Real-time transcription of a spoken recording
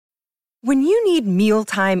When you need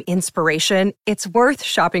mealtime inspiration, it's worth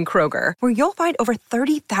shopping Kroger, where you'll find over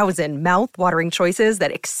 30,000 mouth-watering choices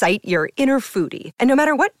that excite your inner foodie. And no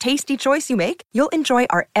matter what tasty choice you make, you'll enjoy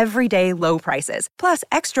our everyday low prices, plus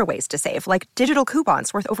extra ways to save, like digital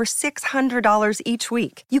coupons worth over $600 each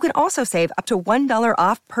week. You can also save up to $1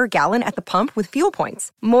 off per gallon at the pump with fuel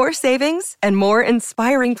points. More savings and more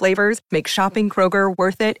inspiring flavors make shopping Kroger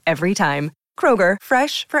worth it every time. Kroger,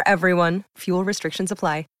 fresh for everyone. Fuel restrictions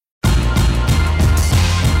apply.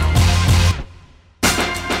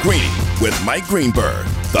 Greeny with Mike Greenberg,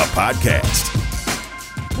 the podcast.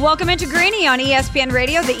 Welcome into Greeny on ESPN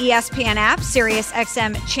Radio, the ESPN app, Sirius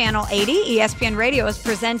XM Channel 80. ESPN Radio is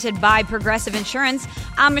presented by Progressive Insurance.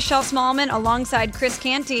 I'm Michelle Smallman alongside Chris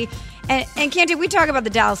Canty. And Canty, we talk about the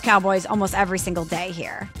Dallas Cowboys almost every single day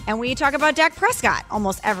here. And we talk about Dak Prescott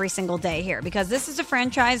almost every single day here because this is a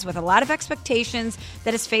franchise with a lot of expectations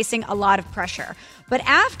that is facing a lot of pressure. But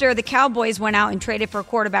after the Cowboys went out and traded for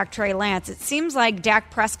quarterback Trey Lance, it seems like Dak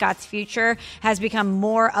Prescott's future has become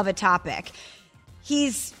more of a topic.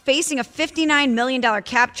 He's facing a $59 million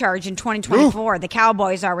cap charge in 2024. Ooh. The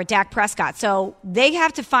Cowboys are with Dak Prescott. So they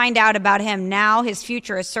have to find out about him now. His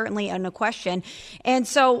future is certainly in a question. And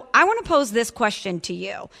so I want to pose this question to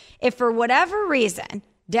you. If for whatever reason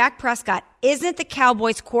Dak Prescott isn't the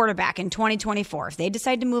Cowboys quarterback in 2024, if they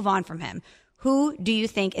decide to move on from him, who do you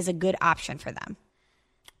think is a good option for them?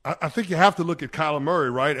 I think you have to look at Kyler Murray,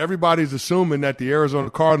 right? Everybody's assuming that the Arizona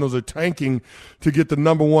Cardinals are tanking to get the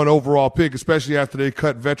number one overall pick, especially after they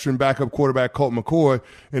cut veteran backup quarterback Colt McCoy,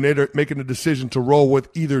 and they're making the decision to roll with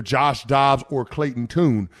either Josh Dobbs or Clayton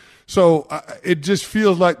Tune. So it just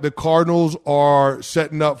feels like the Cardinals are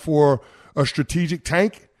setting up for a strategic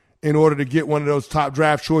tank in order to get one of those top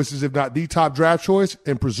draft choices, if not the top draft choice,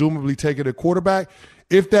 and presumably taking a quarterback.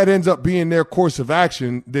 If that ends up being their course of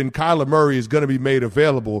action, then Kyler Murray is going to be made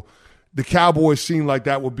available. The Cowboys seem like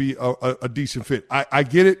that would be a decent fit. I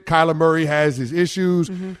get it. Kyler Murray has his issues.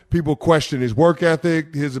 Mm-hmm. People question his work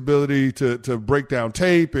ethic, his ability to break down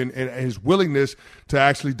tape, and his willingness to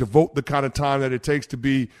actually devote the kind of time that it takes to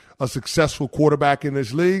be a successful quarterback in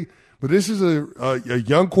this league. But this is a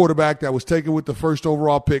young quarterback that was taken with the first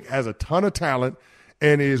overall pick, has a ton of talent,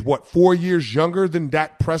 and is, 4 years younger than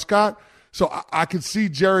Dak Prescott? So I could see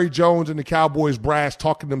Jerry Jones and the Cowboys brass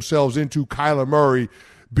talking themselves into Kyler Murray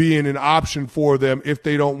being an option for them if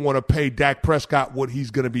they don't want to pay Dak Prescott what he's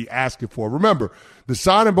going to be asking for. Remember, the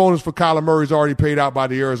signing bonus for Kyler Murray is already paid out by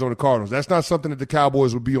the Arizona Cardinals. That's not something that the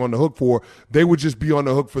Cowboys would be on the hook for. They would just be on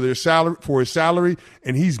the hook for his salary,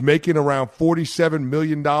 and he's making around $47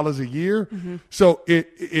 million a year. Mm-hmm. So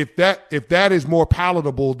if that is more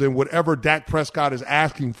palatable than whatever Dak Prescott is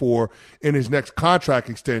asking for in his next contract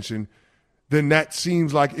extension, then that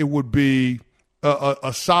seems like it would be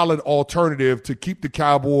a solid alternative to keep the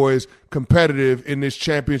Cowboys competitive in this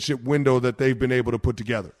championship window that they've been able to put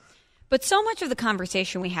together. But so much of the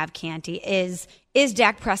conversation we have, Canty, is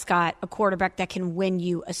Dak Prescott a quarterback that can win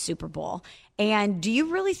you a Super Bowl? And do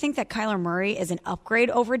you really think that Kyler Murray is an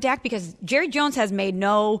upgrade over Dak? Because Jerry Jones has made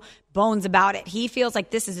no bones about it. He feels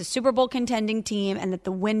like this is a Super Bowl contending team and that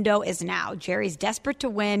the window is now. Jerry's desperate to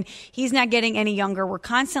win. He's not getting any younger. We're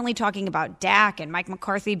constantly talking about Dak and Mike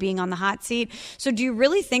McCarthy being on the hot seat. So do you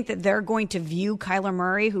really think that they're going to view Kyler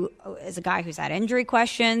Murray, who is a guy who's had injury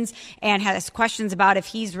questions and has questions about if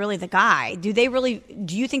he's really the guy? Do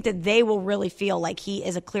you think that they will really feel like he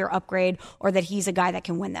is a clear upgrade or that he's a guy that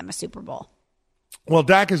can win them a Super Bowl? Well,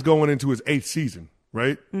 Dak is going into his 8th season,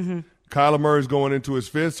 right? Mm-hmm. Kyler Murray is going into his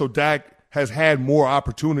 5th, so Dak has had more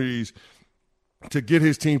opportunities to get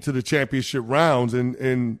his team to the championship rounds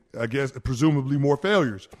and I guess presumably more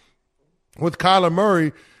failures. With Kyler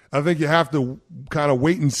Murray, I think you have to kind of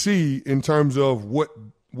wait and see in terms of what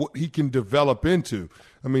he can develop into.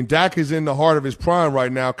 I mean, Dak is in the heart of his prime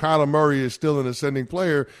right now. Kyler Murray is still an ascending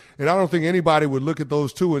player, and I don't think anybody would look at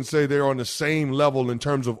those two and say they're on the same level in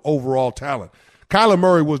terms of overall talent. Kyler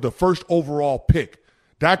Murray was the first overall pick.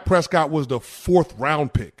 Dak Prescott was the 4th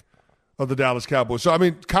round pick of the Dallas Cowboys. So, I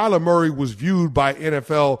mean, Kyler Murray was viewed by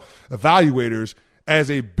NFL evaluators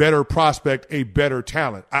as a better prospect, a better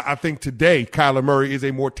talent. I think today Kyler Murray is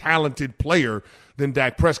a more talented player than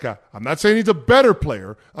Dak Prescott. I'm not saying he's a better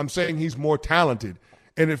player. I'm saying he's more talented.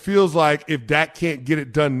 And it feels like if Dak can't get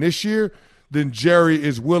it done this year, then Jerry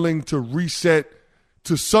is willing to reset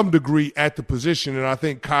to some degree at the position, and I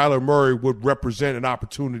think Kyler Murray would represent an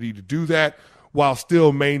opportunity to do that while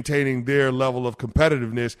still maintaining their level of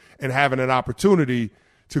competitiveness and having an opportunity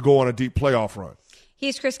to go on a deep playoff run.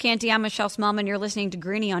 He's Chris Canty. I'm Michelle Smallman. You're listening to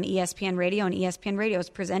Greeny on ESPN Radio, and ESPN Radio is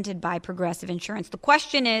presented by Progressive Insurance. The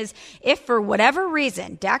question is, if for whatever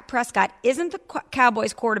reason Dak Prescott isn't the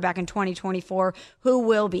Cowboys quarterback in 2024, who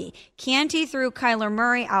will be? Canty threw Kyler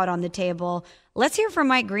Murray out on the table. Let's hear from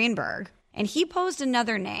Mike Greenberg. And he posed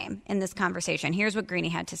another name in this conversation. Here's what Greeny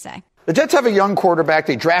had to say. The Jets have a young quarterback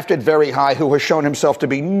they drafted very high who has shown himself to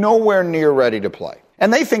be nowhere near ready to play.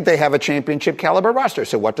 And they think they have a championship caliber roster.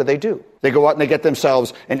 So what do? They go out and they get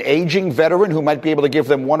themselves an aging veteran who might be able to give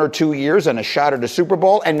them 1 or 2 years and a shot at a Super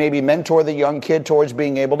Bowl and maybe mentor the young kid towards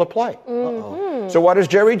being able to play. So what is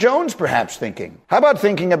Jerry Jones perhaps thinking? How about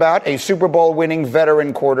thinking about a Super Bowl winning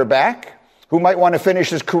veteran quarterback who might want to finish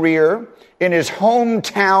his career in his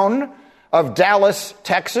hometown of Dallas,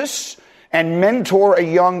 Texas, and mentor a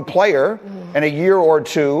young player in a year or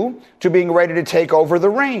two to being ready to take over the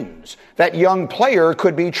reins? That young player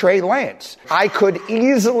could be Trey Lance. I could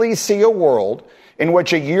easily see a world in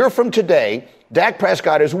which a year from today, Dak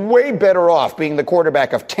Prescott is way better off being the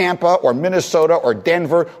quarterback of Tampa or Minnesota or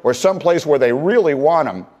Denver or someplace where they really want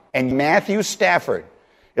him. And Matthew Stafford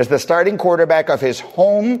is the starting quarterback of his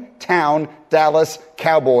hometown Dallas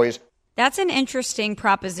Cowboys. That's an interesting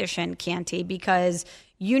proposition, Canty, because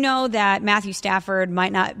you know that Matthew Stafford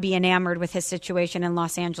might not be enamored with his situation in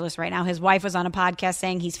Los Angeles right now. His wife was on a podcast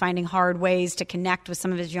saying he's finding hard ways to connect with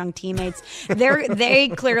some of his young teammates. They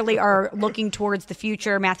clearly are looking towards the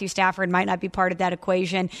future. Matthew Stafford might not be part of that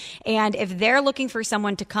equation. And if they're looking for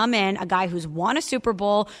someone to come in, a guy who's won a Super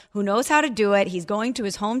Bowl, who knows how to do it, he's going to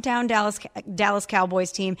his hometown Dallas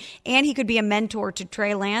Cowboys team, and he could be a mentor to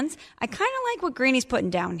Trey Lance, I kind of like what Greeny's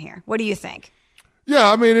putting down here. What do you think?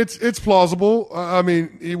 Yeah, I mean, it's plausible. I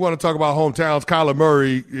mean, you want to talk about hometowns. Kyler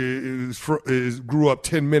Murray grew up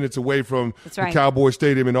 10 minutes away from the Cowboy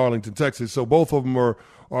Stadium in Arlington, Texas. So both of them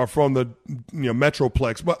are from the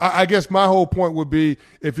Metroplex. But I guess my whole point would be,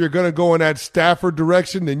 if you're going to go in that Stafford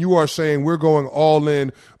direction, then you are saying we're going all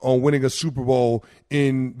in on winning a Super Bowl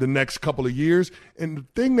in the next couple of years. And the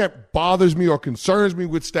thing that bothers me or concerns me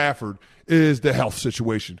with Stafford is the health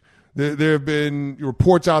situation. There have been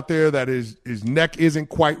reports out there that his neck isn't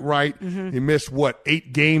quite right. He missed,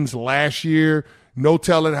 8 games last year. No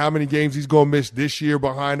telling how many games he's going to miss this year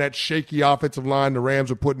behind that shaky offensive line the Rams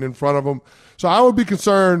are putting in front of him. So I would be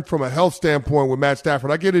concerned from a health standpoint with Matt Stafford.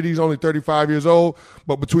 I get it, he's only 35 years old,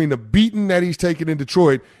 but between the beating that he's taken in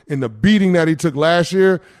Detroit and the beating that he took last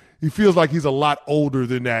year, he feels like he's a lot older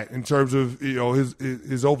than that in terms of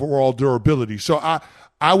his overall durability. So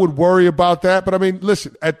I would worry about that. But, I mean,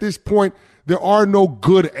 listen, at this point, there are no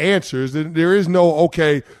good answers. There is no,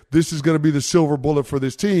 okay, this is going to be the silver bullet for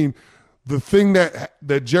this team. The thing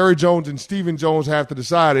that Jerry Jones and Stephen Jones have to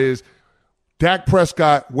decide is Dak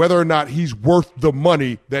Prescott, whether or not he's worth the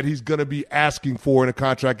money that he's going to be asking for in a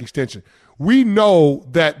contract extension. We know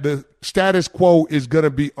that the status quo is going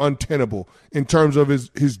to be untenable in terms of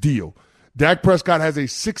his deal. Dak Prescott has a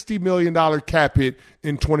 $60 million cap hit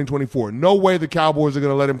in 2024. No way the Cowboys are going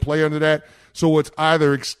to let him play under that. So it's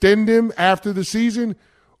either extend him after the season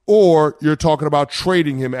or you're talking about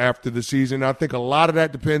trading him after the season. I think a lot of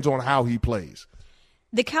that depends on how he plays.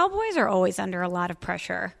 The Cowboys are always under a lot of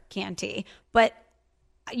pressure, Canty, but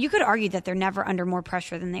you could argue that they're never under more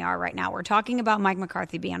pressure than they are right now. We're talking about Mike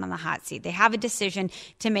McCarthy being on the hot seat. They have a decision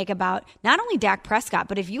to make about not only Dak Prescott,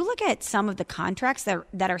 but if you look at some of the contracts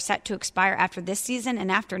that are set to expire after this season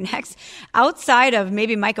and after next, outside of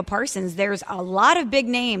maybe Micah Parsons, there's a lot of big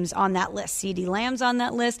names on that list. CeeDee Lamb's on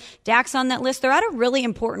that list. Dak's on that list. They're at a really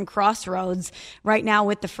important crossroads right now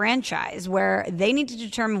with the franchise where they need to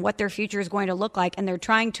determine what their future is going to look like, and they're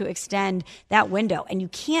trying to extend that window. And you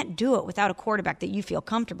can't do it without a quarterback that you feel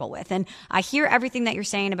comfortable with. And I hear everything that you're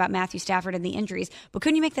saying about Matthew Stafford and the injuries, but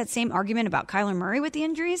couldn't you make that same argument about Kyler Murray with the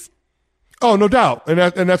injuries? Oh, no doubt. And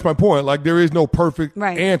that's my point. Like, there is no perfect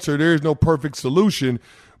answer. There is no perfect solution,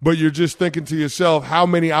 but you're just thinking to yourself, how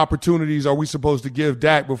many opportunities are we supposed to give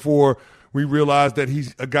Dak before we realize that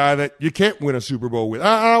he's a guy that you can't win a Super Bowl with?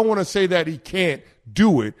 I don't want to say that he can't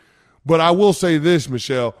do it, but I will say this,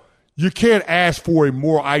 Michelle, you can't ask for a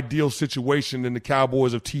more ideal situation than the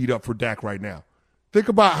Cowboys have teed up for Dak right now. Think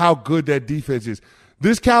about how good that defense is.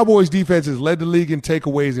 This Cowboys defense has led the league in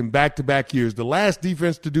takeaways in back-to-back years. The last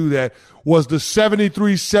defense to do that was the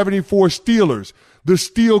 73-74 Steelers, the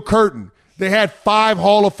Steel Curtain. They had 5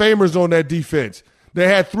 Hall of Famers on that defense. They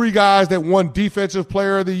had 3 guys that won Defensive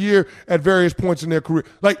Player of the Year at various points in their career.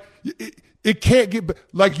 Like, it can't get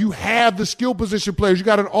 – like, you have the skill position players. You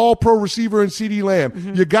got an all-pro receiver in CeeDee Lamb.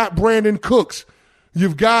 Mm-hmm. You got Brandon Cooks.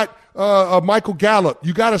 You've got Michael Gallup.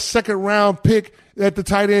 You got a second-round pick at the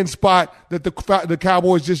tight end spot that the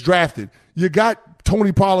Cowboys just drafted. You got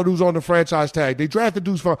Tony Pollard, who's on the franchise tag. They drafted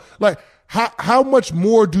dudes from, like, how much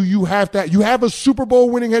more do you have to? You have a Super Bowl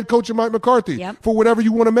winning head coach in Mike McCarthy for whatever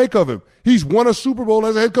you want to make of him. He's won a Super Bowl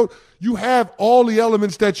as a head coach. You have all the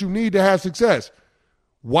elements that you need to have success.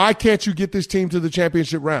 Why can't you get this team to the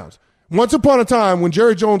championship rounds? Once upon a time, when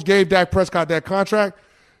Jerry Jones gave Dak Prescott that contract,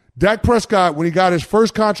 Dak Prescott, when he got his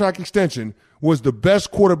first contract extension, was the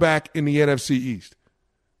best quarterback in the NFC East.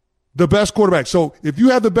 The best quarterback. So if you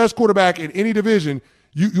have the best quarterback in any division,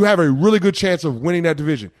 you have a really good chance of winning that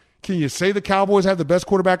division. Can you say the Cowboys have the best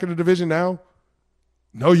quarterback in the division now?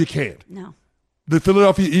 No, you can't. No. The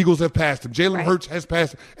Philadelphia Eagles have passed him. Jalen Hurts has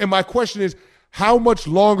passed him. And my question is, how much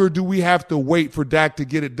longer do we have to wait for Dak to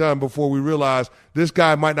get it done before we realize this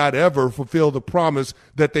guy might not ever fulfill the promise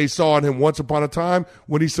that they saw in him once upon a time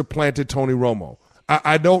when he supplanted Tony Romo?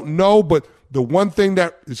 I don't know, but the one thing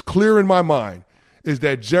that is clear in my mind is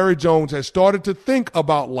that Jerry Jones has started to think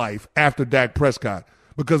about life after Dak Prescott,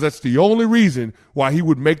 because that's the only reason why he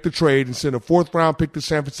would make the trade and send a 4th-round pick to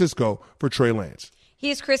San Francisco for Trey Lance. He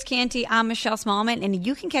is Chris Canty. I'm Michelle Smallman, and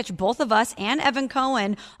you can catch both of us and Evan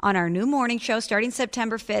Cohen on our new morning show starting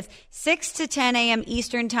September 5th, 6 to 10 a.m.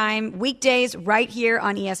 Eastern Time, weekdays right here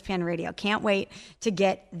on ESPN Radio. Can't wait to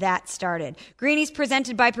get that started. Greeny's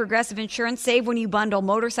presented by Progressive Insurance. Save when you bundle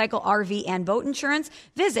motorcycle, RV, and boat insurance.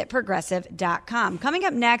 Visit Progressive.com. Coming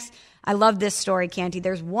up next, I love this story, Canty.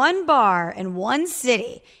 There's one bar in one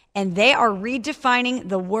city, and they are redefining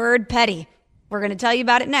the word petty. We're going to tell you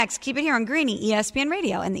about it next. Keep it here on Greeny, ESPN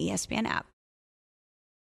Radio, and the ESPN app.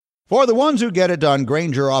 For the ones who get it done,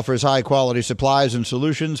 Grainger offers high-quality supplies and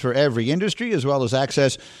solutions for every industry, as well as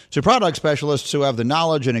access to product specialists who have the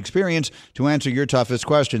knowledge and experience to answer your toughest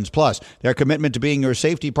questions. Plus, their commitment to being your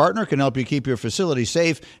safety partner can help you keep your facility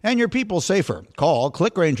safe and your people safer. Call,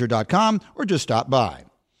 clickgrainger.com, or just stop by.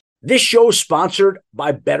 This show is sponsored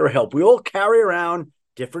by BetterHelp. We all carry around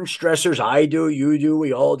different stressors. I do, you do,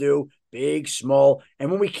 we all do. Big, small,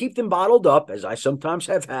 and when we keep them bottled up, as I sometimes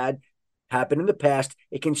have had happen in the past,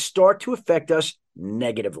 it can start to affect us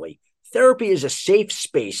negatively. Therapy is a safe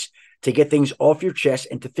space to get things off your chest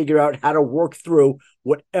and to figure out how to work through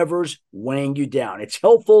whatever's weighing you down. It's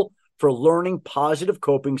helpful for learning positive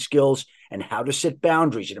coping skills and how to set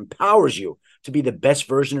boundaries. It empowers you to be the best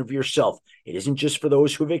version of yourself. It isn't just for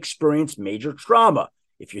those who have experienced major trauma.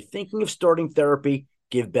 If you're thinking of starting therapy,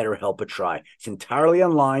 give BetterHelp a try. It's entirely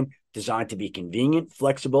online, designed to be convenient,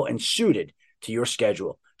 flexible, and suited to your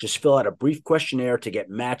schedule. Just fill out a brief questionnaire to get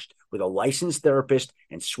matched with a licensed therapist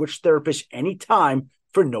and switch therapists anytime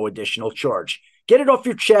for no additional charge. Get it off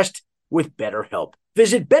your chest with BetterHelp.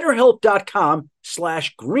 Visit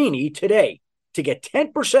BetterHelp.com/Greeny today to get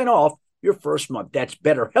 10% off your first month. That's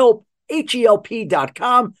BetterHelp,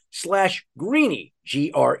 HELP.com/Greeny,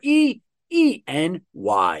 GREENY.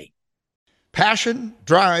 Passion,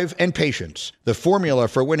 drive, and patience. The formula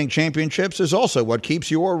for winning championships is also what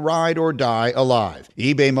keeps your ride or die alive.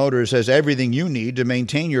 eBay Motors has everything you need to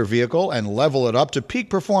maintain your vehicle and level it up to peak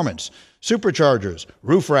performance. Superchargers,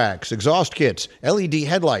 roof racks, exhaust kits, LED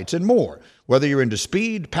headlights, and more. Whether you're into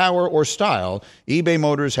speed, power, or style, eBay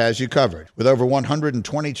Motors has you covered. With over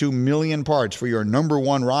 122 million parts for your number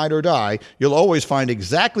one ride or die, you'll always find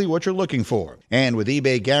exactly what you're looking for. And with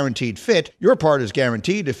eBay Guaranteed Fit, your part is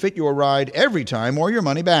guaranteed to fit your ride every time or your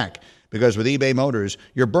money back. Because with eBay Motors,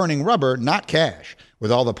 you're burning rubber, not cash.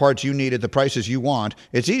 With all the parts you need at the prices you want,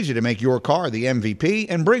 it's easy to make your car the MVP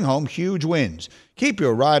and bring home huge wins. Keep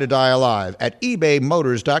your ride or die alive at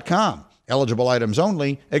ebaymotors.com. Eligible items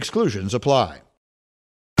only. Exclusions apply.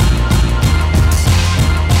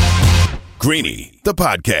 Greeny, the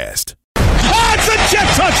podcast. Oh, it's a jet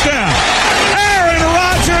touchdown! Aaron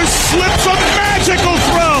Rodgers slips a magical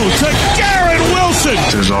throw to Garrett Wilson.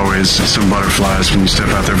 There's always some butterflies when you step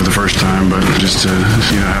out there for the first time, but just to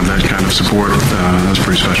have that kind of support, that's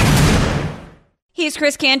pretty special. He's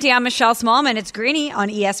Chris Canty. I'm Michelle Smallman. It's Greeny on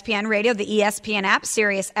ESPN Radio, the ESPN app,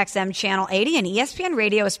 Sirius XM Channel 80, and ESPN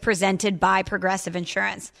Radio is presented by Progressive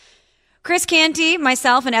Insurance. Chris Canty,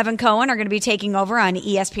 myself, and Evan Cohen are going to be taking over on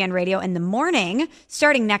ESPN Radio in the morning,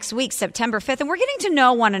 starting next week, September 5th, and we're getting to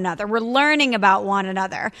know one another. We're learning about one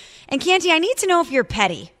another. And Canty, I need to know if you're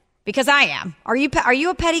petty, because I am. Are you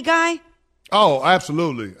a petty guy? Oh,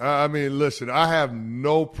 absolutely. I mean, listen, I have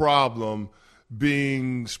no problem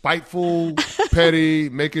being spiteful, petty,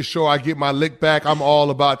 making sure I get my lick back. I'm all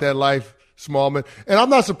about that life, Smallman. And I'm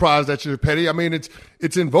not surprised that you're petty. I mean, it's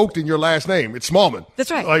invoked in your last name. It's Smallman. That's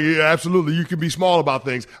right. Like, yeah, absolutely. You can be small about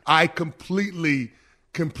things. I completely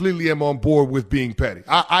am on board with being petty.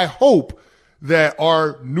 I hope that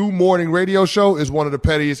our new morning radio show is one of the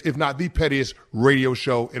pettiest, if not the pettiest, radio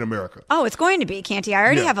show in America. Oh, it's going to be, Canty. I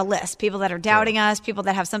already have a list. People that are doubting us, people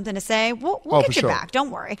that have something to say. We'll get you back.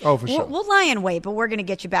 Don't worry. Oh, for sure. We'll lie in wait, but we're going to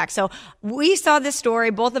get you back. So we saw this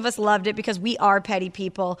story. Both of us loved it because we are petty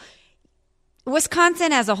people.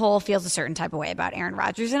 Wisconsin as a whole feels a certain type of way about Aaron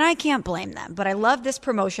Rodgers, and I can't blame them. But I love this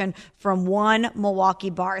promotion from one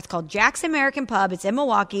Milwaukee bar. It's called Jack's American Pub. It's in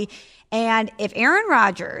Milwaukee. And if Aaron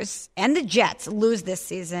Rodgers and the Jets lose this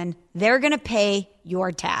season, they're going to pay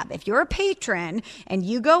your tab. If you're a patron and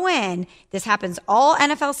you go in, this happens all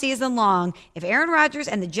NFL season long. If Aaron Rodgers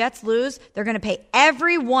and the Jets lose, they're going to pay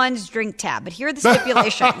everyone's drink tab. But here are the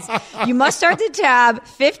stipulations. You must start the tab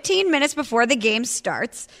 15 minutes before the game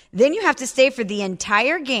starts. Then you have to stay for the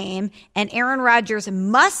entire game, and Aaron Rodgers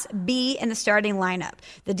must be in the starting lineup.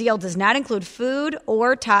 The deal does not include food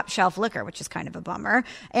or top shelf liquor, which is kind of a bummer.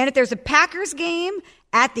 And if there's a Packers game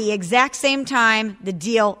at the exact same time, the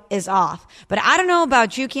deal is off. But I don't know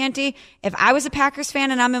about you, Canty. If I was a Packers fan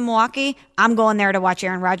and I'm in Milwaukee, I'm going there to watch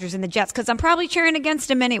Aaron Rodgers and the Jets because I'm probably cheering against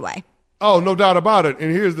him anyway. Oh, no doubt about it.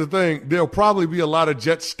 And here's the thing. There'll probably be a lot of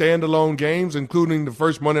Jets standalone games, including the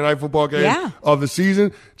first Monday Night Football game of the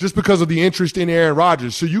season, just because of the interest in Aaron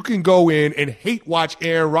Rodgers. So you can go in and hate watch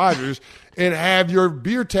Aaron Rodgers and have your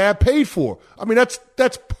beer tab paid for. I mean,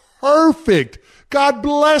 that's perfect. God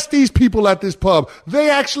bless these people at this pub. They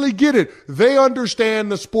actually get it. They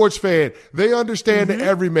understand the sports fan. They understand the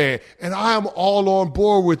everyman. And I am all on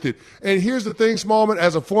board with it. And here's the thing, Smallman,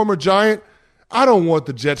 as a former Giant, I don't want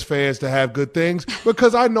the Jets fans to have good things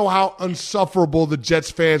because I know how insufferable the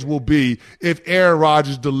Jets fans will be if Aaron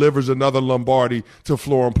Rodgers delivers another Lombardi to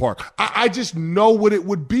Florham Park. I just know what it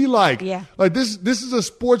would be like. Yeah. Like this is a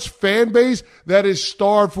sports fan base that is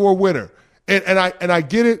starved for a winner. And I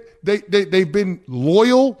get it. They've been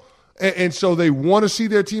loyal, and so they want to see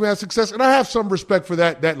their team have success. And I have some respect for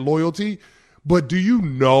that loyalty. But do you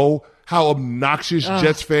know how obnoxious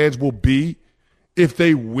Jets fans will be if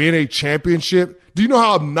they win a championship? Do you know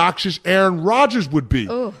how obnoxious Aaron Rodgers would be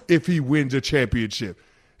if he wins a championship?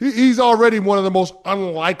 He's already one of the most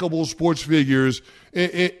unlikable sports figures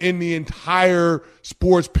in the entire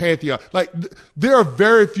sports pantheon. Like, there are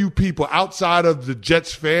very few people outside of the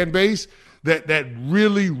Jets fan base that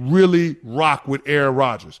really, really rock with Aaron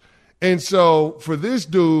Rodgers. And so for this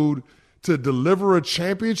dude to deliver a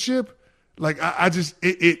championship, like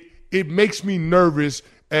it makes me nervous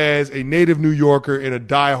as a native New Yorker and a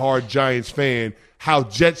diehard Giants fan, how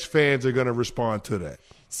Jets fans are going to respond to that.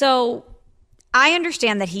 So I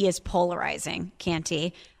understand that he is polarizing,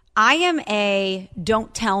 Canty. I am a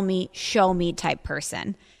don't tell me, show me type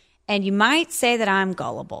person. And you might say that I'm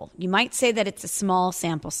gullible. You might say that it's a small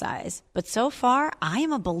sample size. But so far, I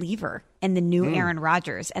am a believer in the new Aaron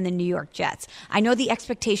Rodgers and the New York Jets. I know the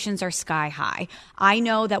expectations are sky high. I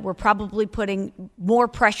know that we're probably putting more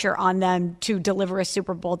pressure on them to deliver a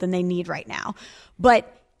Super Bowl than they need right now.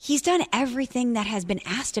 But he's done everything that has been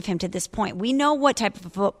asked of him to this point. We know what type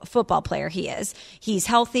of football player he is. He's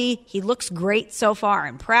healthy. He looks great so far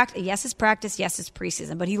in practice. Yes, his practice. Yes, his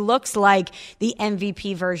preseason. But he looks like the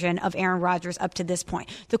MVP version of Aaron Rodgers up to this point.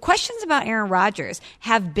 The questions about Aaron Rodgers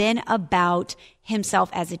have been about himself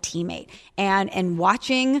as a teammate. And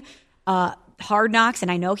watching Hard Knocks,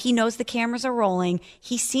 and I know he knows the cameras are rolling,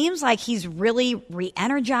 he seems like he's really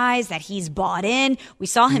re-energized, that he's bought in. We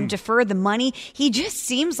saw him defer the money. He just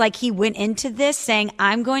seems like he went into this saying,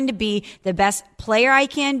 I'm going to be the best player I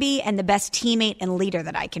can be and the best teammate and leader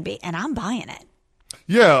that I can be. And I'm buying it.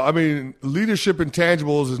 Yeah, I mean, leadership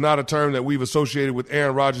intangibles is not a term that we've associated with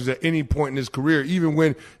Aaron Rodgers at any point in his career, even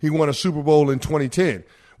when he won a Super Bowl in 2010.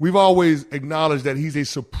 We've always acknowledged that he's a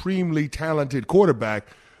supremely talented quarterback.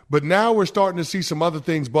 But now we're starting to see some other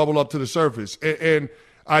things bubble up to the surface. And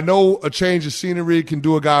I know a change of scenery can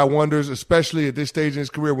do a guy wonders, especially at this stage in his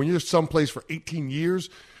career. When you're someplace for 18 years,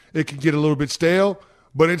 it can get a little bit stale.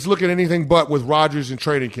 But it's looking anything but with Rodgers in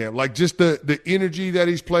training camp. Like just the energy that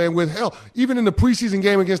he's playing with. Hell, even in the preseason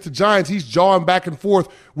game against the Giants, he's jawing back and forth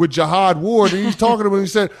with Jihad Ward. And he's talking to him and he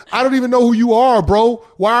said, I don't even know who you are, bro.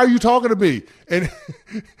 Why are you talking to me? And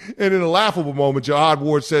in a laughable moment, Jihad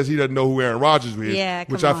Ward says he doesn't know who Aaron Rodgers is,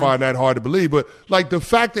 which I find that hard to believe. But like the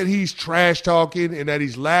fact that he's trash talking and that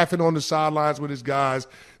he's laughing on the sidelines with his guys,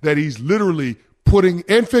 that he's literally putting,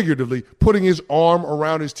 and figuratively, putting his arm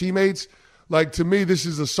around his teammates, like, to me, this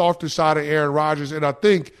is a softer side of Aaron Rodgers, and I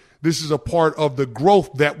think this is a part of the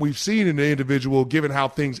growth that we've seen in the individual given how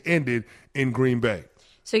things ended in Green Bay.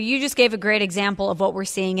 So you just gave a great example of what we're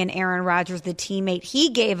seeing in Aaron Rodgers, the teammate. He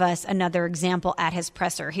gave us another example at his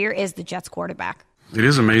presser. Here is the Jets quarterback. It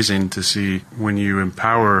is amazing to see when you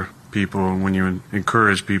empower people, when you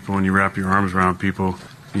encourage people, and you wrap your arms around people,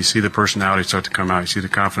 you see the personality start to come out. You see the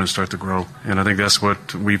confidence start to grow. And I think that's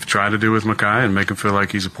what we've tried to do with Mekhi, and make him feel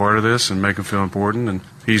like he's a part of this and make him feel important. And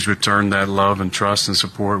he's returned that love and trust and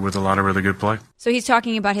support with a lot of really good play. So he's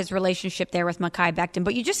talking about his relationship there with Mekhi Becton.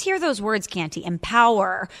 But you just hear those words, Canty,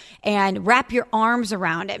 empower and wrap your arms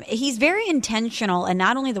around him. He's very intentional in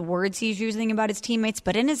not only the words he's using about his teammates,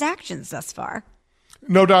 but in his actions thus far.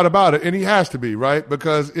 No doubt about it. And he has to be, right?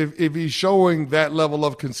 Because if he's showing that level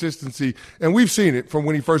of consistency, and we've seen it from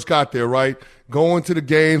when he first got there, right? Going to the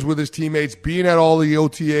games with his teammates, being at all the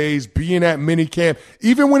OTAs, being at minicamp.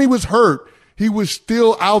 Even when he was hurt, he was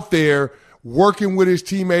still out there working with his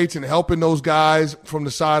teammates and helping those guys from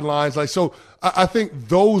the sidelines. So I think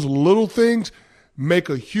those little things make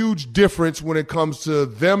a huge difference when it comes to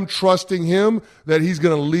them trusting him that he's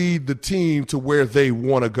going to lead the team to where they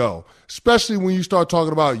want to go, especially when you start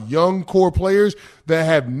talking about young core players that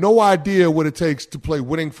have no idea what it takes to play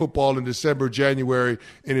winning football in December, January,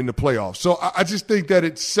 and in the playoffs. So I just think that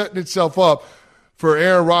it's setting itself up for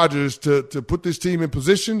Aaron Rodgers to put this team in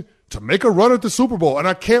position to make a run at the Super Bowl. And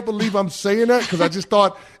I can't believe I'm saying that because I just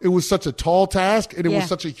thought it was such a tall task and it was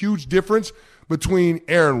such a huge difference between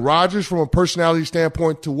Aaron Rodgers from a personality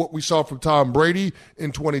standpoint to what we saw from Tom Brady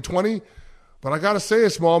in 2020. But I got to say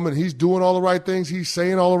it, Smallman, he's doing all the right things. He's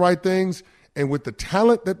saying all the right things. And with the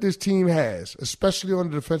talent that this team has, especially on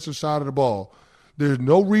the defensive side of the ball, there's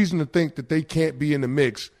no reason to think that they can't be in the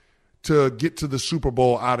mix to get to the Super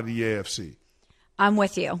Bowl out of the AFC. I'm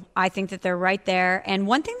with you. I think that they're right there. And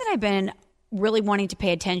one thing that I've been really wanting to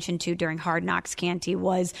pay attention to during Hard Knocks, Canty,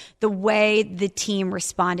 was the way the team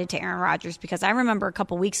responded to Aaron Rodgers. Because I remember a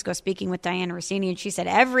couple weeks ago speaking with Diana Rossini, and she said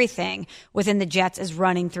everything within the Jets is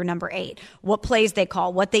running through number 8. What plays they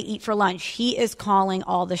call, what they eat for lunch. He is calling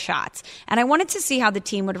all the shots. And I wanted to see how the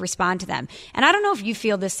team would respond to them. And I don't know if you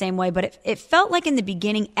feel the same way, but it felt like in the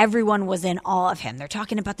beginning everyone was in awe of him. They're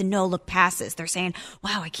talking about the no-look passes. They're saying,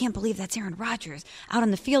 wow, I can't believe that's Aaron Rodgers out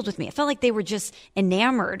on the field with me. It felt like they were just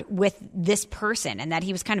enamored with this person and that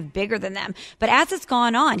he was kind of bigger than them. But as it's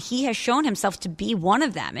gone on, he has shown himself to be one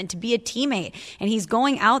of them and to be a teammate. And he's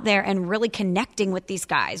going out there and really connecting with these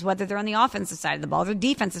guys, whether they're on the offensive side of the ball or the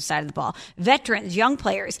defensive side of the ball, veterans, young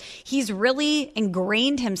players. He's really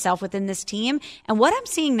ingrained himself within this team. And what I'm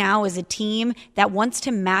seeing now is a team that wants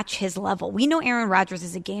to match his level. We know Aaron Rodgers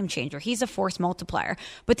is a game changer. He's a force multiplier.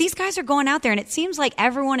 But these guys are going out there and it seems like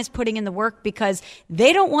everyone is putting in the work because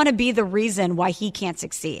they don't want to be the reason why he can't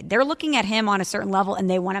succeed. They're looking at him on a certain level and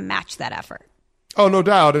they want to match that effort. Oh, no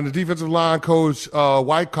doubt. And the defensive line coach,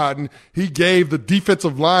 White Cotton, he gave the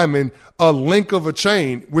defensive linemen a link of a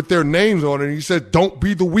chain with their names on it. And he said, don't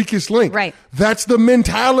be the weakest link. Right. That's the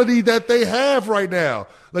mentality that they have right now.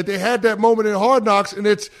 Like they had that moment in Hard Knocks, and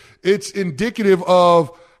it's indicative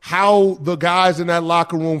of how the guys in that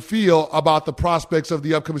locker room feel about the prospects of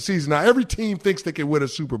the upcoming season. Now, every team thinks they can win a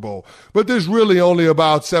Super Bowl, but there's really only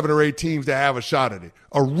about 7 or 8 teams that have a shot at it,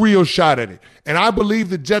 a real shot at it. And I believe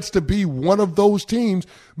the Jets to be one of those teams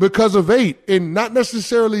because of 8, and not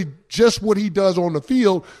necessarily just what he does on the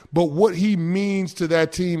field, but what he means to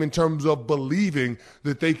that team in terms of believing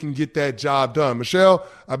that they can get that job done. Michelle,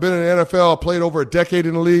 I've been in the NFL, I played over a decade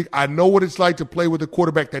in the league. I know what it's like to play with a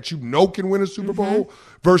quarterback that you know can win a Super Bowl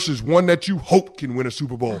versus one that you hope can win a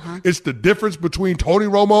Super Bowl. It's the difference between Tony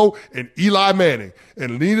Romo and Eli Manning.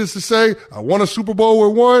 And needless to say, I won a Super Bowl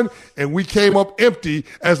with one, and we came up empty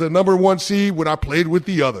as the number 1 seed when I played with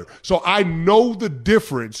the other. So I know the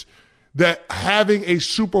difference that having a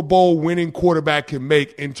Super Bowl winning quarterback can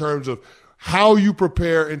make in terms of how you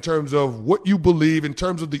prepare, in terms of what you believe, in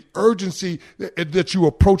terms of the urgency that you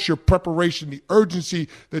approach your preparation, the urgency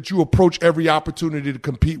that you approach every opportunity to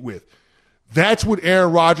compete with. That's what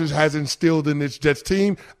Aaron Rodgers has instilled in this Jets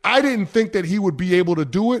team. I didn't think that he would be able to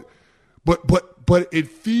do it, but it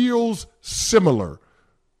feels similar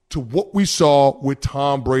to what we saw with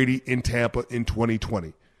Tom Brady in Tampa in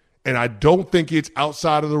 2020. And I don't think it's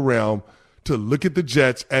outside of the realm to look at the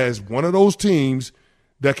Jets as one of those teams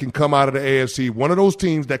that can come out of the AFC, one of those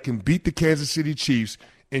teams that can beat the Kansas City Chiefs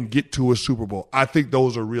and get to a Super Bowl. I think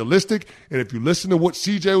those are realistic. And if you listen to what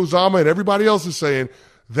C.J. Uzomah and everybody else is saying,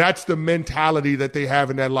 that's the mentality that they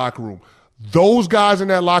have in that locker room. Those guys in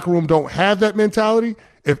that locker room don't have that mentality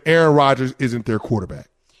if Aaron Rodgers isn't their quarterback.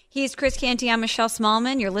 He's Chris Canty. I'm Michelle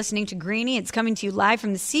Smallman. You're listening to Greeny. It's coming to you live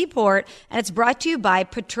from the Seaport, and it's brought to you by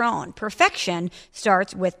Patron. Perfection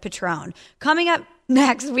starts with Patron. Coming up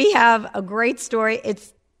next, we have a great story.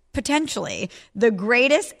 It's potentially the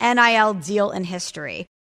greatest NIL deal in history.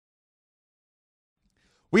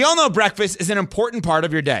 We all know breakfast is an important part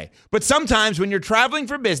of your day, but sometimes when you're traveling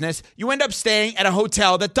for business, you end up staying at a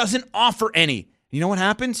hotel that doesn't offer any. You know what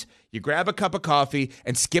happens? You grab a cup of coffee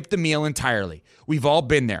and skip the meal entirely. We've all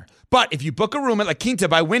been there. But if you book a room at La Quinta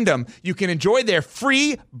by Wyndham, you can enjoy their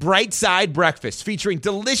free Bright Side breakfast featuring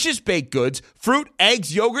delicious baked goods, fruit,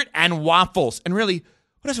 eggs, yogurt, and waffles. And really,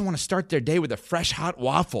 who doesn't want to start their day with a fresh, hot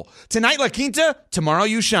waffle? Tonight, La Quinta, tomorrow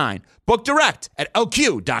you shine. Book direct at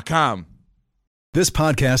lq.com. This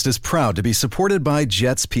podcast is proud to be supported by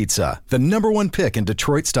Jets Pizza, the #1 pick in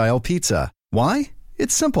Detroit-style pizza. Why?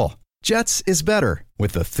 It's simple. Jets is better.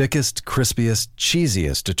 With the thickest, crispiest,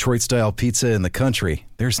 cheesiest Detroit-style pizza in the country,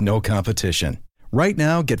 there's no competition. Right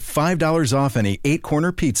now, get $5 off any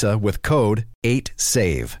 8-corner pizza with code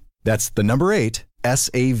 8SAVE. That's the number 8,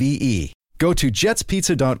 S-A-V-E. Go to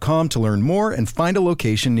jetspizza.com to learn more and find a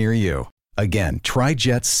location near you. Again, try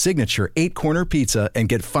Jet's signature 8-corner pizza and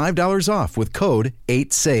get $5 off with code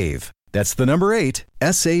 8SAVE. That's the number 8,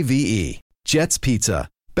 S-A-V-E. Jet's Pizza.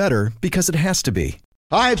 Better because it has to be.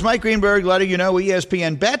 Hi, it's Mike Greenberg letting you know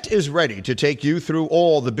ESPN Bet is ready to take you through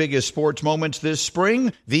all the biggest sports moments this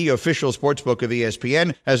spring. The official sportsbook of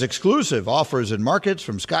ESPN has exclusive offers and markets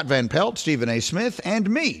from Scott Van Pelt, Stephen A. Smith, and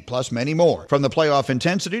me, plus many more. From the playoff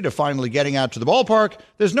intensity to finally getting out to the ballpark,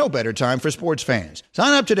 there's no better time for sports fans.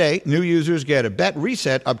 Sign up today. New users get a bet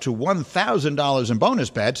reset up to $1,000 in bonus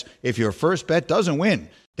bets if your first bet doesn't win.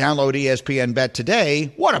 Download ESPN Bet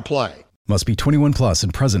today. What a play. Must be 21 plus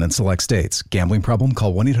and present in select states. Gambling problem?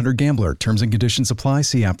 Call 1-800-GAMBLER. Terms and conditions apply.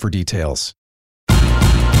 See app for details.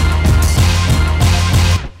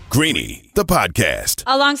 Greeny, the podcast.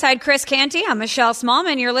 Alongside Chris Canty, I'm Michelle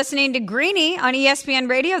Smallman. You're listening to Greeny on ESPN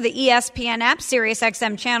Radio, the ESPN app, Sirius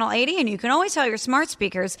XM Channel 80, and you can always tell your smart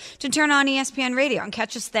speakers to turn on ESPN Radio and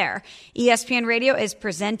catch us there. ESPN Radio is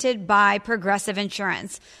presented by Progressive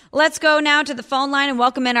Insurance. Let's go now to the phone line and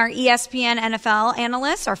welcome in our ESPN NFL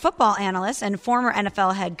analyst, our football analyst, and former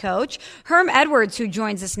NFL head coach, Herm Edwards, who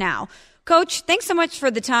joins us now. Coach, thanks so much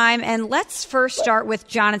for the time. And let's first start with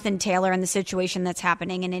Jonathan Taylor and the situation that's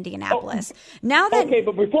happening in Indianapolis. Okay,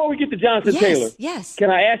 but before we get to Jonathan Taylor,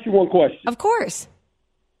 can I ask you one question? Of course.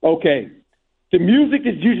 Okay. The music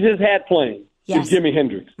that you just had playing is Jimi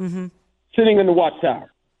Hendrix, sitting in the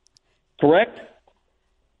Watchtower, correct?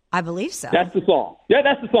 I believe so. That's the song. Yeah,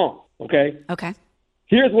 that's the song, okay? Okay.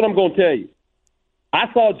 Here's what I'm going to tell you.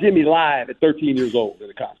 I saw Jimmy live at 13 years old at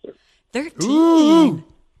a concert. 13? Ooh.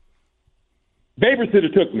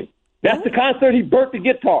 Babysitter took me. That's the concert he burnt the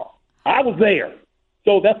guitar. I was there.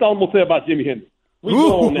 So that's all I'm going to say about Jimi Hendrix. We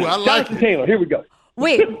go on now. I like Jonathan Taylor, here we go.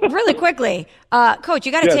 Wait, really quickly. Coach,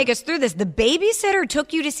 you got to take us through this. The babysitter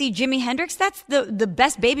took you to see Jimi Hendrix? That's the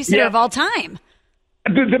best babysitter of all time.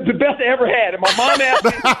 The best I ever had. And my mom asked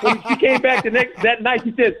me when she came back that night,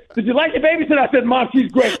 she said, "Did you like your babysitter?" I said, "Mom,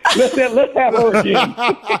 she's great. Let's have her again."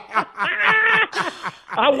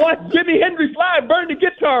 I watched Jimi Hendrix live burn the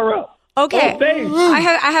guitar up. Okay,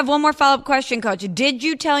 I have one more follow-up question, Coach. Did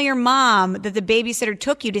you tell your mom that the babysitter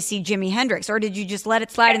took you to see Jimi Hendrix, or did you just let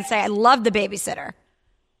it slide and say, "I love the babysitter"?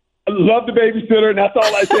 I love the babysitter, and that's all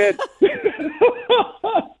I said.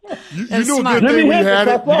 you knew a good thing when you had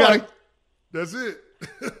it. That's it.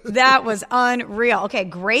 That was unreal. Okay,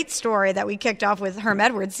 great story that we kicked off with Herm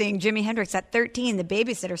Edwards seeing Jimi Hendrix at 13. The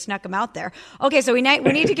babysitter snuck him out there. Okay, so we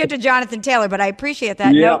need to get to Jonathan Taylor, but I appreciate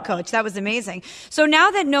that note, Coach. That was amazing. So now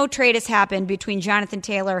that no trade has happened between Jonathan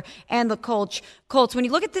Taylor and the Colts, when you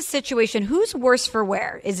look at this situation, who's worse for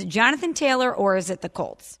wear? Is it Jonathan Taylor or is it the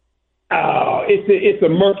Colts? Oh, it's a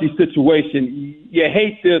murky situation. You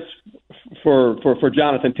hate this for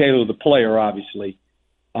Jonathan Taylor, the player, obviously.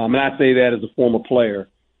 And I say that as a former player.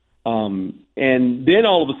 And then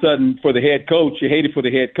all of a sudden, for the head coach, you hate it for the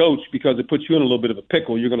head coach because it puts you in a little bit of a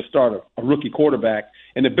pickle. You're going to start a rookie quarterback.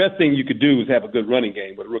 And the best thing you could do is have a good running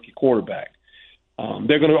game with a rookie quarterback.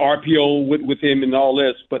 They're going to RPO with him and all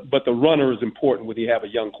this, but the runner is important when you have a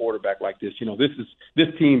young quarterback like this. You know, this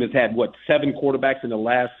team has had, 7 quarterbacks in the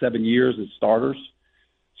last 7 years as starters.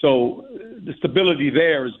 So the stability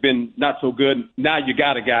there has been not so good. Now you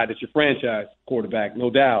got a guy that's your franchise quarterback, no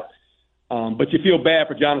doubt. But you feel bad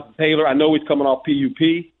for Jonathan Taylor. I know he's coming off PUP.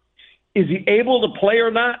 Is he able to play or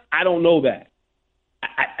not? I don't know that.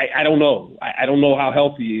 I don't know. I don't know how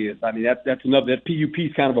healthy he is. I mean, that's another. That PUP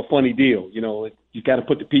is kind of a funny deal. You know, you got to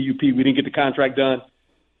put the PUP. We didn't get the contract done.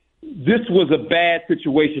 This was a bad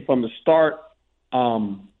situation from the start.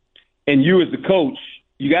 And you as the coach,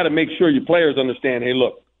 you got to make sure your players understand, hey,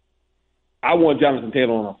 look, I want Jonathan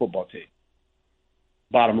Taylor on our football team.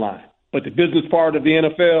 Bottom line. But the business part of the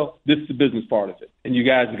NFL, this is the business part of it. And you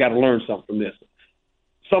guys have got to learn something from this.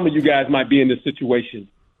 Some of you guys might be in this situation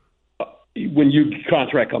when your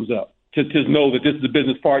contract comes up. Just know that this is a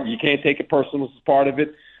business part. You can't take it personal. This is part of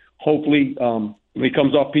it. Hopefully, when he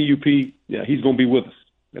comes off PUP, yeah, he's going to be with us.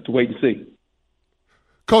 We have to wait and see.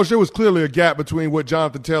 Coach, there was clearly a gap between what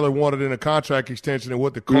Jonathan Taylor wanted in a contract extension and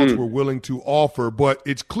what the Colts were willing to offer. But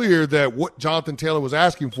it's clear that what Jonathan Taylor was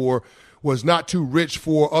asking for was not too rich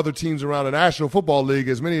for other teams around the National Football League.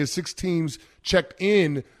 As many as 6 teams checked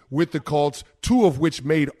in with the Colts, 2 of which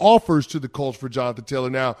made offers to the Colts for Jonathan Taylor.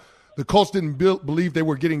 Now, the Colts didn't believe they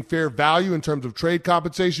were getting fair value in terms of trade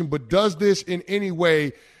compensation, but does this in any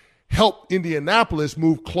way help Indianapolis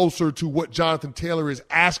move closer to what Jonathan Taylor is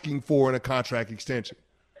asking for in a contract extension?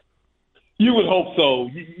 You would hope so.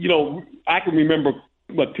 You know, I can remember,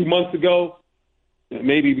 2 months ago,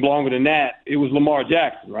 maybe longer than that, it was Lamar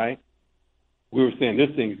Jackson, right? We were saying this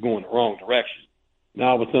thing's going the wrong direction.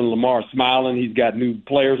 Now all of a sudden Lamar's smiling. He's got new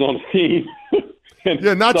players on the team.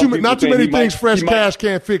 Yeah, not too many things fresh cash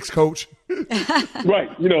can't fix, Coach. Right.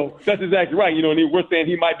 You know, that's exactly right. You know, and we're saying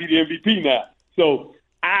he might be the MVP now. So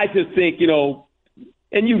I just think, you know,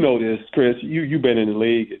 and you know this, Chris, you've been in the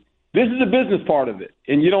league. This is a business part of it,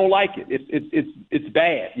 and you don't like it. It's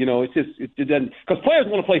bad. You know, it doesn't, because players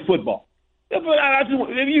want to play football. But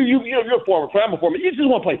you're a former player, I'm a former. You just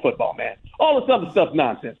want to play football, man. All this other stuff's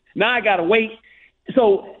nonsense. Now I got to wait.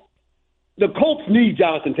 So the Colts need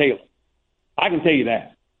Jonathan Taylor. I can tell you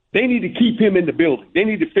that. They need to keep him in the building. They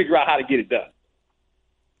need to figure out how to get it done.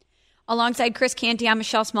 Alongside Chris Canty, I'm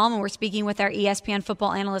Michelle Smallman. We're speaking with our ESPN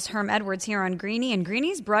football analyst Herm Edwards here on Greeny. And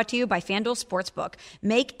Greeny's brought to you by FanDuel Sportsbook.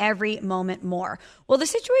 Make every moment more. Well, the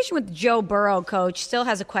situation with Joe Burrow, Coach, still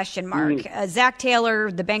has a question mark. Zach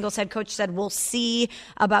Taylor, the Bengals head coach, said we'll see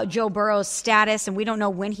about Joe Burrow's status, and we don't know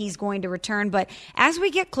when he's going to return. But as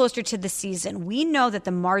we get closer to the season, we know that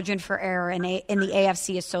the margin for error in the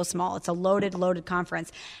AFC is so small. It's a loaded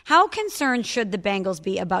conference. How concerned should the Bengals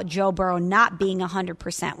be about Joe Burrow not being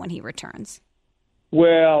 100% when he returns?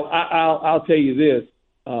 Well, I'll tell you this.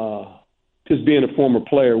 Just being a former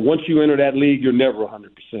player, once you enter that league, you're never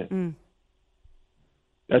 100%.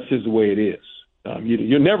 That's just the way it is.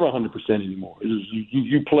 You're never 100% anymore.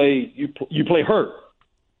 You play hurt.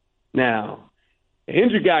 Now, an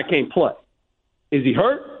injured guy can't play. Is he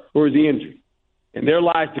hurt or is he injured? And there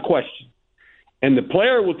lies the question. And the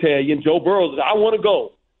player will tell you, and Joe Burrow says, I want to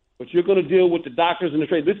go, but you're going to deal with the doctors and the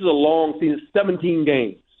trade. This is a long season, 17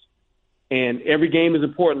 games. And every game is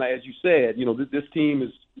important. As you said, you know, this team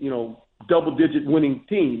is, you know, double-digit winning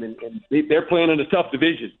team, and they're playing in a tough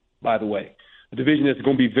division, by the way, a division that's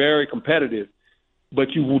going to be very competitive.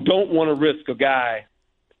 But you don't want to risk a guy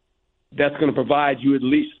that's going to provide you at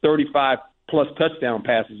least 35-plus touchdown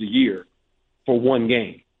passes a year for one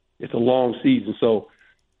game. It's a long season. So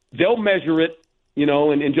they'll measure it, you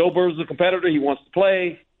know, and Joe Burrow's a competitor. He wants to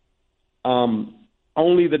play.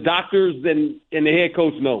 Only the doctors and the head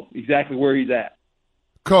coach know exactly where he's at.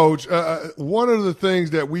 Coach, one of the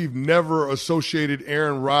things that we've never associated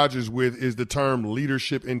Aaron Rodgers with is the term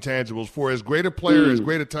leadership intangibles. For as great a player, as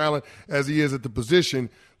great a talent as he is at the position,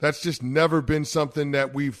 that's just never been something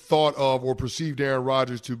that we've thought of or perceived Aaron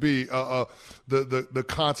Rodgers to be, the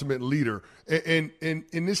consummate leader. And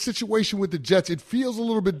in this situation with the Jets, it feels a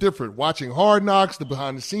little bit different. Watching Hard Knocks, the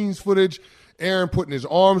behind-the-scenes footage, Aaron putting his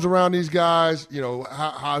arms around these guys, you know,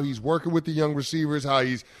 how he's working with the young receivers, how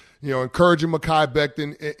he's, you know, encouraging Mekhi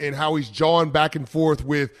Becton, and how he's jawing back and forth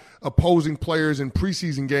with opposing players in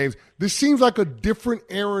preseason games. This seems like a different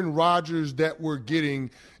Aaron Rodgers that we're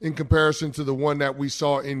getting in comparison to the one that we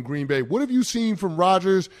saw in Green Bay. What have you seen from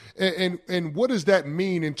Rodgers, and what does that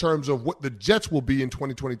mean in terms of what the Jets will be in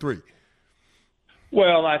 2023?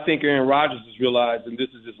 Well, I think Aaron Rodgers has realized, and this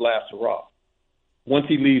is his last hurrah. Once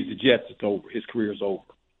he leaves the Jets, it's over. His career's over.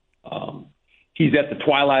 He's at the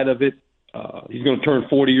twilight of it. He's going to turn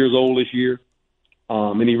 40 years old this year.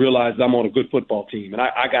 And he realized I'm on a good football team, and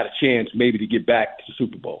I got a chance maybe to get back to the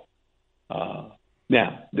Super Bowl.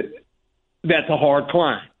 Now, that's a hard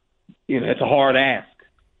climb. You know, it's a hard ask.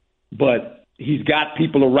 But he's got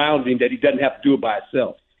people around him that he doesn't have to do it by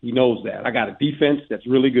himself. He knows that. I got a defense that's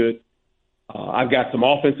really good. I've got some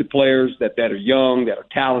offensive players that are young, that are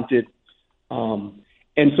talented.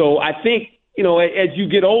 And so I think, you know, as you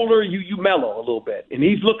get older, you mellow a little bit. And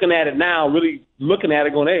he's looking at it now, really looking at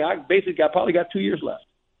it going, hey, I basically probably got 2 years left.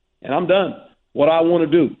 And I'm done. What I want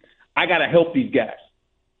to do, I got to help these guys.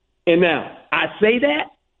 And now, I say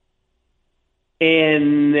that,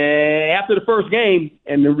 and after the first game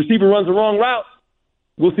and the receiver runs the wrong route,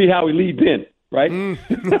 we'll see how he leads in, right?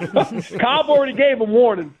 Cobb already gave him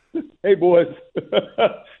warning. Hey, boys,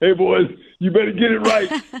 you better get it right,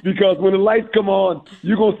 because when the lights come on,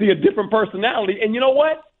 you're going to see a different personality. And you know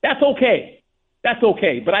what? That's okay. That's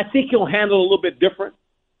okay. But I think he'll handle it a little bit different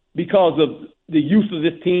because of the use of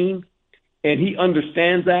this team, and he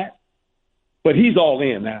understands that. But he's all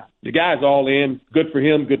in now. The guy's all in. Good for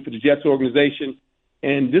him, good for the Jets organization.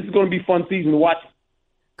 And this is going to be a fun season to watch.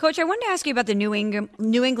 Coach, I wanted to ask you about the New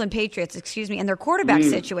England Patriots, and their quarterback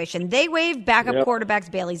situation. They waived backup quarterbacks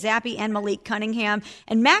Bailey Zappi and Malik Cunningham,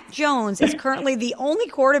 and Mac Jones is currently the only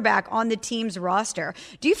quarterback on the team's roster.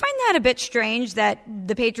 Do you find that a bit strange that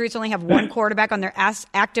the Patriots only have one quarterback on their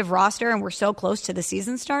active roster and we're so close to the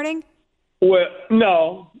season starting? Well,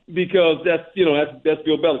 no, because that's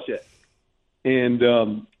Bill Belichick.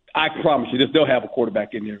 And I promise you, they'll have a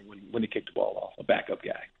quarterback in there when they kick the ball off, a backup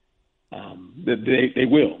guy. They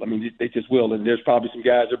will. I mean, they just will. And there's probably some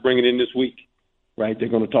guys they're bringing in this week, right? They're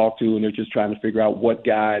going to talk to, and they're just trying to figure out what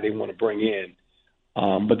guy they want to bring in.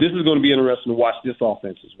 But this is going to be interesting to watch this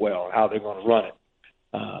offense as well, and how they're going to run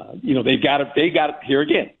it. They've got here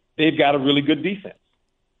again. They've got a really good defense,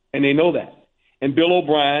 and they know that. And Bill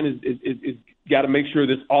O'Brien is got to make sure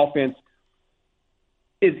this offense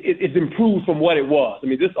is improved from what it was. I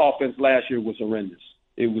mean, this offense last year was horrendous.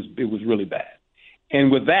 It was really bad. And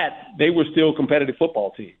with that, they were still a competitive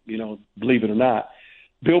football team, believe it or not.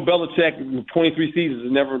 Bill Belichick, in 23 seasons,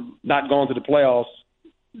 has never not gone to the playoffs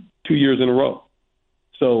 2 years in a row.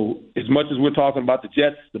 So as much as we're talking about the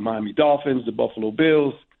Jets, the Miami Dolphins, the Buffalo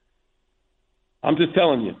Bills, I'm just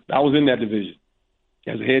telling you, I was in that division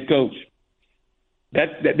as a head coach.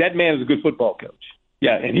 That man is a good football coach.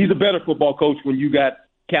 Yeah, and he's a better football coach when you got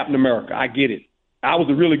Captain America. I get it. I was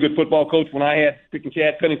a really good football coach when I had freaking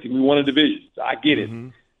Chad Pennington. We won a division. So I get it. Mm-hmm.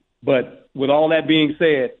 But with all that being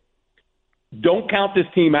said, don't count this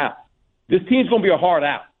team out. This team's going to be a hard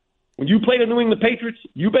out. When you play the New England Patriots,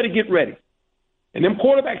 you better get ready. And them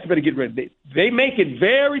quarterbacks better get ready. They make it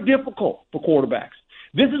very difficult for quarterbacks.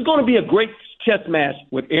 This is going to be a great chess match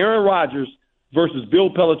with Aaron Rodgers versus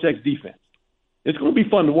Bill Belichick's defense. It's going to be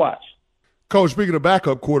fun to watch. Coach, speaking of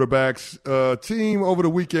backup quarterbacks, team over the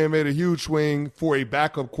weekend made a huge swing for a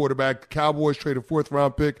backup quarterback. The Cowboys traded a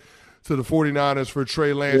fourth-round pick to the 49ers for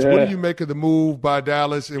Trey Lance. Yeah. What do you make of the move by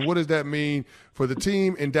Dallas, and what does that mean for the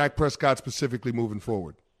team and Dak Prescott specifically moving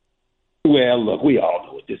forward? Well, look, we all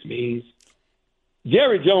know what this means.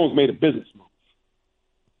 Jerry Jones made a business move.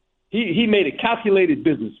 He made a calculated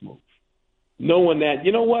business move, knowing that,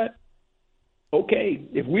 you know what? Okay,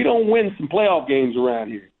 if we don't win some playoff games around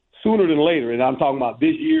here, sooner than later, and I'm talking about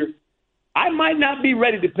this year, I might not be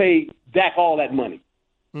ready to pay Dak all that money,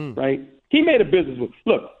 right? He made a business move.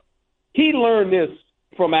 Look, he learned this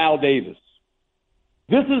from Al Davis.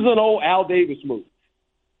 This is an old Al Davis move.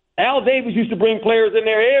 Al Davis used to bring players in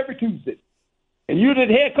there every Tuesday. And you, the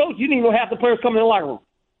head coach, you didn't even know half the players coming in the locker room.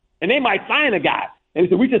 And they might sign a guy. And he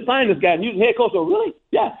said, we just signed this guy. And you, the head coach, said, really?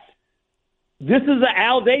 Yeah. This is an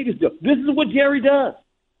Al Davis deal. This is what Jerry does.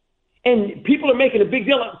 And people are making a big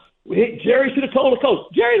deal of Jerry should have told the coach.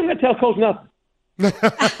 Jerry didn't tell coach nothing.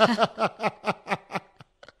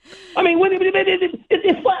 I mean,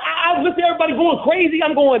 it's fun. I look at everybody going crazy.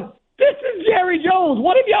 I'm going, this is Jerry Jones.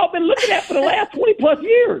 What have y'all been looking at for the last 20-plus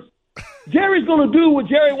years? Jerry's going to do what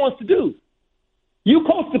Jerry wants to do. You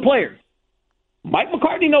coach the players. Mike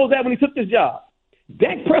McCarthy knows that when he took this job.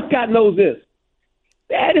 Dak Prescott knows this.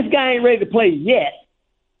 This guy ain't ready to play yet.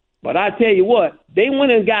 But I tell you what, they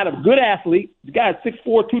went and got a good athlete. The guy's 6'4",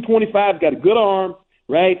 225, got a good arm,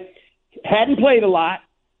 right? Hadn't played a lot.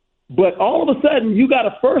 But all of a sudden, you got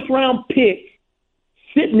a first-round pick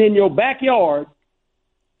sitting in your backyard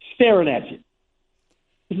staring at you.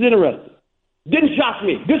 This is interesting. Didn't shock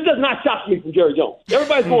me. This does not shock me from Jerry Jones.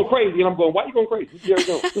 Everybody's going crazy, and I'm going, why are you going crazy? This is Jerry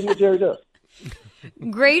Jones. This is what Jerry does.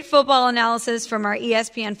 Great football analysis from our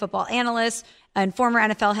ESPN football analyst and former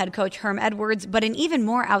NFL head coach Herm Edwards, but an even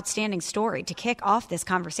more outstanding story to kick off this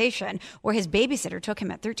conversation where his babysitter took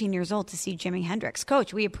him at 13 years old to see Jimi Hendrix.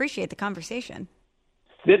 Coach, we appreciate the conversation.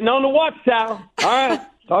 Sitting on the watchtower. All right.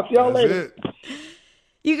 Talk to y'all later.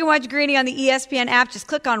 You can watch Greeny on the ESPN app. Just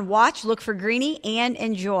click on watch, look for Greeny, and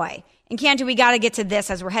enjoy. And Cantu, we got to get to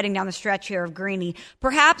this as we're heading down the stretch here of Greeny.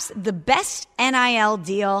 Perhaps the best NIL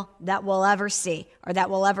deal that we'll ever see or that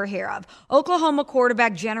we'll ever hear of. Oklahoma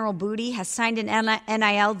quarterback General Booty has signed an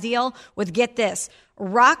NIL deal with, get this,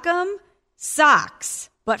 Rock'em socks,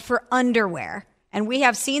 but for underwear. And we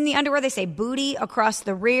have seen the underwear. They say booty across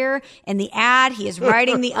the rear. In the ad, he is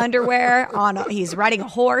riding the underwear he's riding a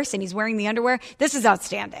horse and he's wearing the underwear. This is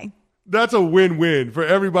outstanding. That's a win-win for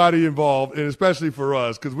everybody involved, and especially for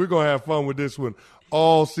us, because we're going to have fun with this one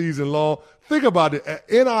all season long. Think about it, an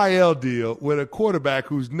NIL deal with a quarterback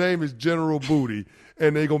whose name is General Booty,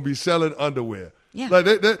 and they're going to be selling underwear. Yeah. Like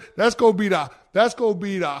that's going to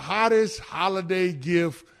be the hottest holiday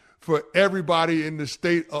gift for everybody in the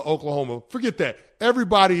state of Oklahoma. Forget that.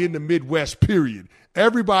 Everybody in the Midwest, period.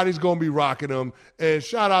 Everybody's going to be rocking him. And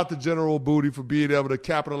shout out to General Booty for being able to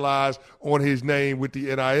capitalize on his name with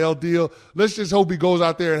the NIL deal. Let's just hope he goes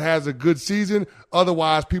out there and has a good season.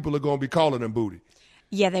 Otherwise, people are going to be calling him Booty.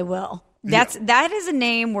 Yeah, they will. That is a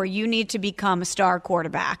name where you need to become a star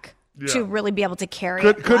quarterback to really be able to carry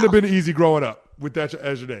it. Couldn't have been easy growing up with that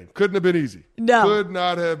as your name. Couldn't have been easy. No. Could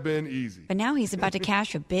not have been easy. But now he's about to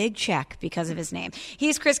cash a big check because of his name.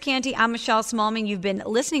 He's Chris Canty. I'm Michelle Smallman. You've been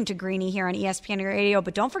listening to Greeny here on ESPN Radio.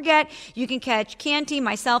 But don't forget, you can catch Canty,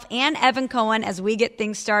 myself, and Evan Cohen as we get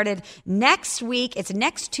things started next week. It's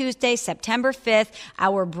next Tuesday, September 5th,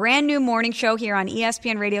 our brand new morning show here on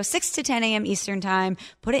ESPN Radio, 6 to 10 a.m. Eastern Time.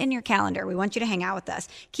 Put it in your calendar. We want you to hang out with us.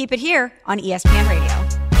 Keep it here on ESPN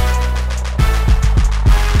Radio.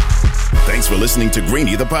 Thanks for listening to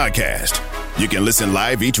Greeny, the podcast. You can listen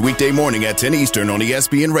live each weekday morning at 10 Eastern on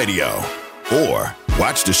ESPN Radio. Or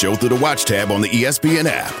watch the show through the Watch tab on the ESPN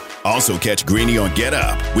app. Also catch Greeny on Get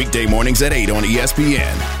Up, weekday mornings at 8 on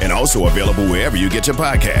ESPN. And also available wherever you get your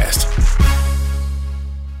podcast.